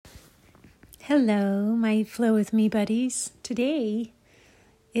Hello, my Flow With Me buddies. Today,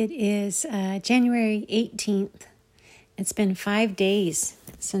 it is January 18th. It's been 5 days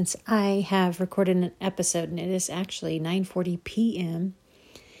since I have recorded an episode, and it is actually 9:40 p.m.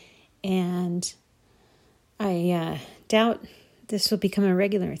 And I doubt this will become a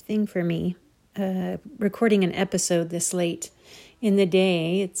regular thing for me, recording an episode this late in the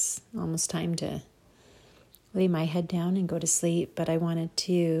day. It's almost time to lay my head down and go to sleep, but I wanted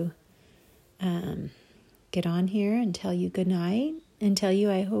to get on here and tell you good night and tell you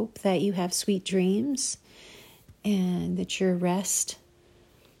I hope that you have sweet dreams and that your rest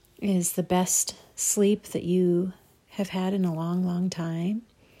is the best sleep that you have had in a long, long time.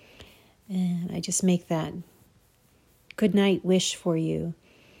 And I just make that good night wish for you.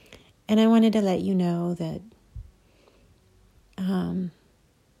 And I wanted to let you know that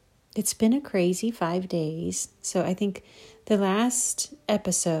it's been a crazy 5 days. So I think the last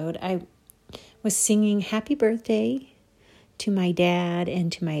episode I was singing happy birthday to my dad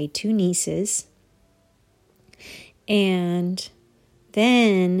and to my 2 nieces. And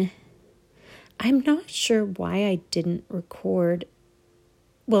then I'm not sure why I didn't record.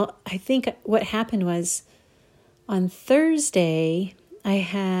 Well, I think what happened was on Thursday I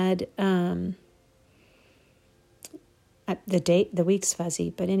had the week's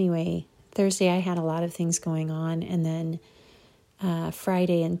fuzzy, but anyway, Thursday I had a lot of things going on, and then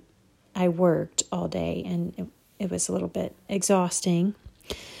Friday and I worked all day, and it was a little bit exhausting.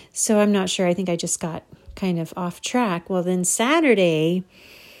 So I'm not sure. I think I just got kind of off track. Well, then Saturday,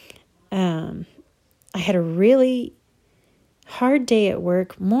 I had a really hard day at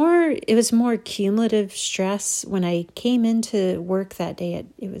work. It was more cumulative stress. When I came into work that day,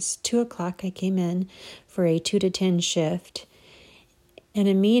 it was 2:00. I came in for a 2 to 10 shift, and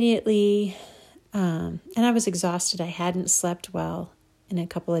immediately, and I was exhausted. I hadn't slept well in a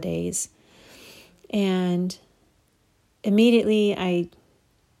couple of days. And immediately I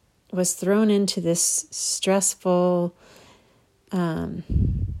was thrown into this stressful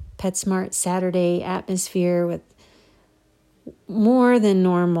PetSmart Saturday atmosphere with more than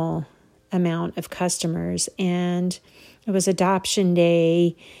normal amount of customers. And it was adoption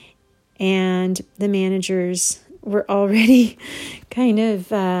day, and the managers were already kind of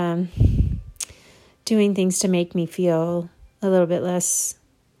doing things to make me feel a little bit less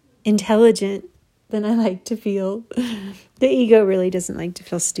intelligent than I like to feel. The ego really doesn't like to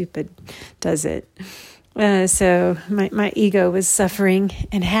feel stupid, does it? So my ego was suffering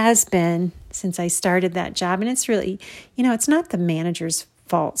and has been since I started that job. And it's really, it's not the manager's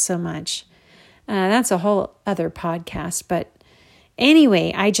fault so much. That's a whole other podcast. But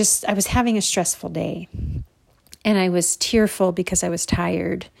anyway, I was having a stressful day. And I was tearful because I was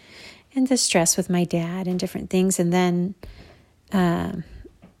tired. And the stress with my dad and different things. And then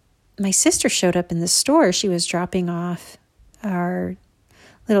my sister showed up in the store. She was dropping off our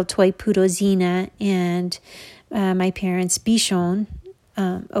little toy poodle Zena and my parents Bichon,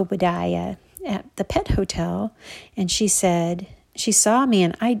 Obadiah, at the pet hotel. And she said, she saw me,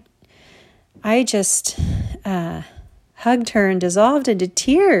 and I just hugged her and dissolved into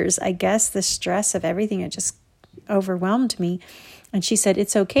tears. I guess the stress of everything, it just overwhelmed me. And she said,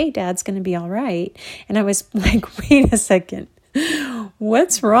 "It's okay, Dad's going to be all right." And I was like, wait a second.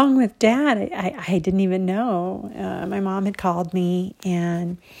 What's wrong with Dad? I didn't even know. My mom had called me,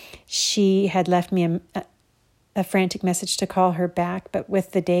 and she had left me a frantic message to call her back. But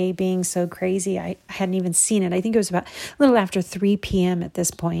with the day being so crazy, I hadn't even seen it. I think it was about a little after 3 p.m. at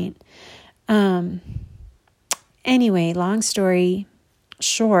this point. Anyway, long story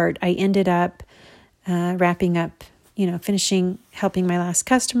short, I ended up wrapping up, finishing helping my last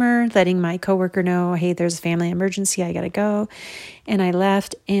customer, letting my coworker know, hey, there's a family emergency, I got to go. And I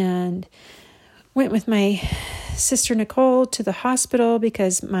left and went with my sister Nicole to the hospital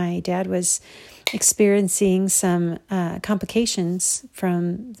because my dad was experiencing some complications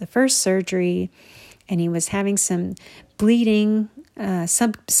from the first surgery, and he was having some bleeding,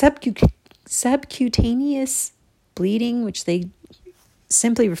 subcutaneous bleeding, which they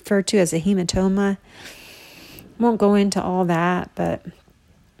simply refer to as a hematoma. Won't go into all that, but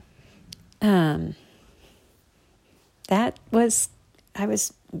I was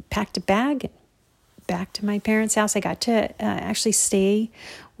packed a bag back to my parents' house. I got to actually stay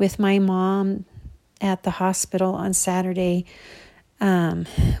with my mom at the hospital on Saturday.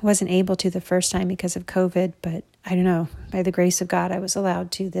 Wasn't able to the first time because of COVID, but I don't know, by the grace of God, I was allowed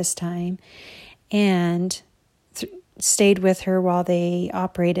to this time, and stayed with her while they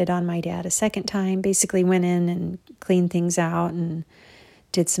operated on my dad a second time. Basically went in and cleaned things out and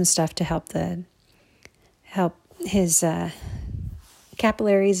did some stuff to help his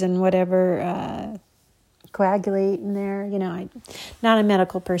capillaries and whatever coagulate in there. I'm not a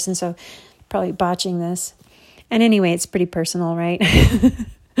medical person, so probably botching this. And anyway, it's pretty personal, right?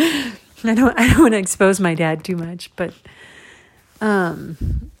 I don't want to expose my dad too much, but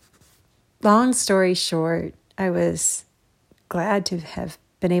long story short, I was glad to have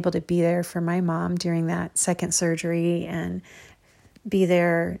been able to be there for my mom during that second surgery and be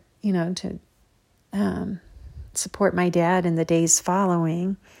there, to support my dad in the days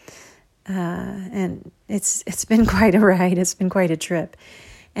following. And it's been quite a ride. It's been quite a trip.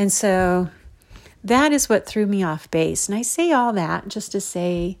 And so that is what threw me off base. And I say all that just to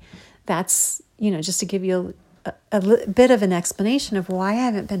say that's, just to give you a bit of an explanation of why I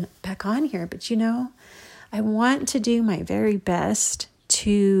haven't been back on here. But, I want to do my very best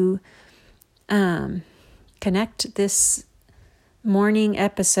to connect this morning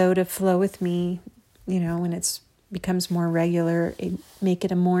episode of Flow With Me, when it's becomes more regular, make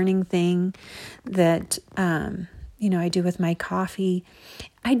it a morning thing that, I do with my coffee.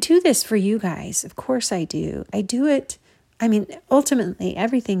 I do this for you guys. Of course I do. I do it. Ultimately,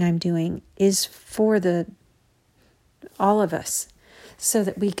 everything I'm doing is for all of us, so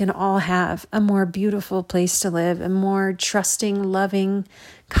that we can all have a more beautiful place to live, a more trusting, loving,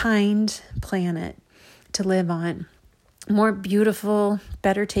 kind planet to live on, more beautiful,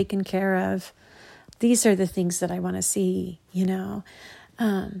 better taken care of. These are the things that I want to see,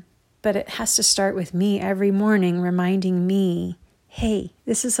 but it has to start with me every morning, reminding me, hey,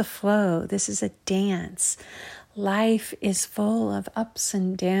 this is a flow. This is a dance. Life is full of ups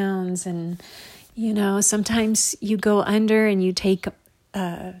and downs. And, sometimes you go under and you take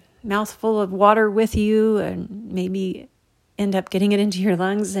a mouthful of water with you and maybe end up getting it into your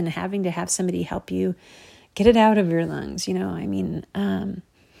lungs and having to have somebody help you get it out of your lungs.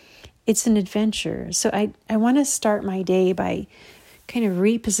 It's an adventure. So I want to start my day by kind of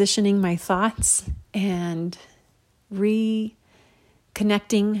repositioning my thoughts and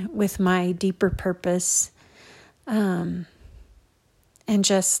reconnecting with my deeper purpose, and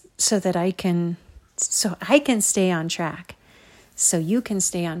just so that I can stay on track, so you can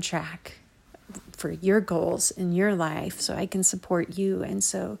stay on track for your goals in your life, so I can support you, and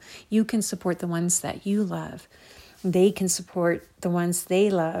so you can support the ones that you love. They can support the ones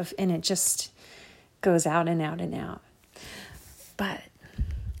they love, and it just goes out and out and out. But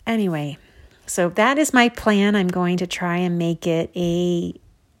anyway, so that is my plan. I'm going to try and make it a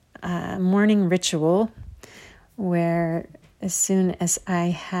morning ritual where as soon as I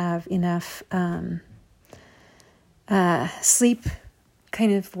have enough sleep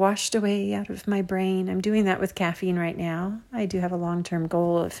kind of washed away out of my brain. I'm doing that with caffeine right now. I do have a long-term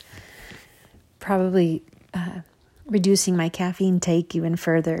goal of probably reducing my caffeine take even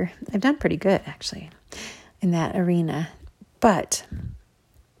further. I've done pretty good, actually, in that arena. But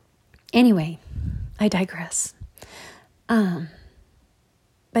anyway, I digress. But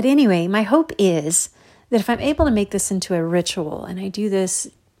anyway, my hope is that if I'm able to make this into a ritual, and I do this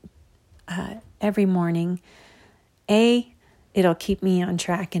every morning, A, it'll keep me on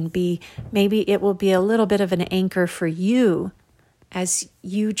track, and B, maybe it will be a little bit of an anchor for you as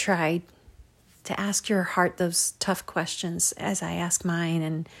you try to ask your heart those tough questions as I ask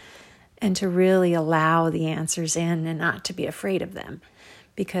mine, and to really allow the answers in and not to be afraid of them.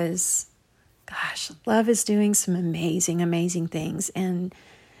 Because, gosh, love is doing some amazing, amazing things. And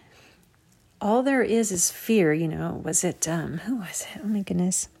all there is fear, was it, who was it? Oh my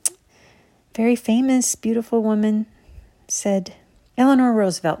goodness. Very famous, beautiful woman said, Eleanor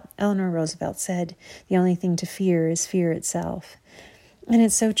Roosevelt said, the only thing to fear is fear itself. And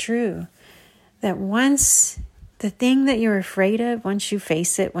it's so true that once the thing that you're afraid of, once you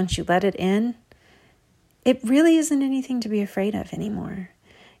face it, once you let it in, it really isn't anything to be afraid of anymore.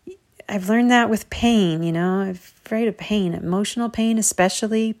 I've learned that with pain, I'm afraid of pain, emotional pain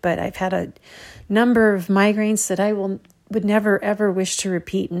especially, but I've had a number of migraines that I would never, ever wish to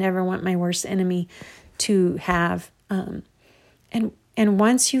repeat, and never want my worst enemy to have. And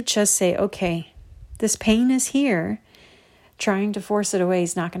once you just say, okay, this pain is here, trying to force it away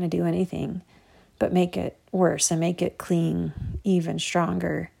is not going to do anything but make it worse and make it cling even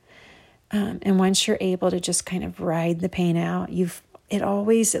stronger. And once you're able to just kind of ride the pain out, it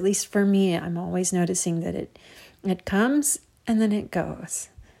always, at least for me, I'm always noticing that it comes and then it goes.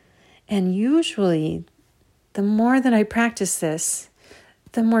 And usually, the more that I practice this,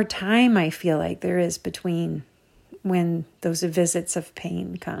 the more time I feel like there is between when those visits of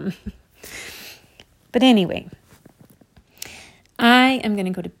pain come. But anyway, I am going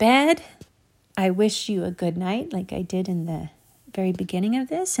to go to bed. I wish you a good night like I did in the very beginning of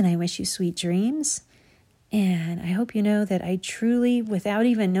this, and I wish you sweet dreams. And I hope you know that I truly, without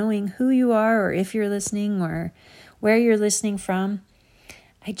even knowing who you are or if you're listening or where you're listening from,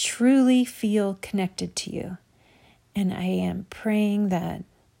 I truly feel connected to you. And I am praying that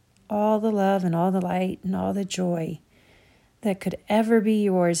all the love and all the light and all the joy that could ever be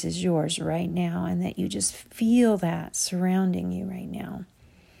yours is yours right now, and that you just feel that surrounding you right now.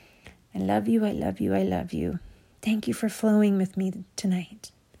 I love you, I love you, I love you. Thank you for flowing with me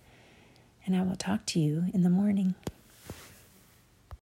tonight. And I will talk to you in the morning.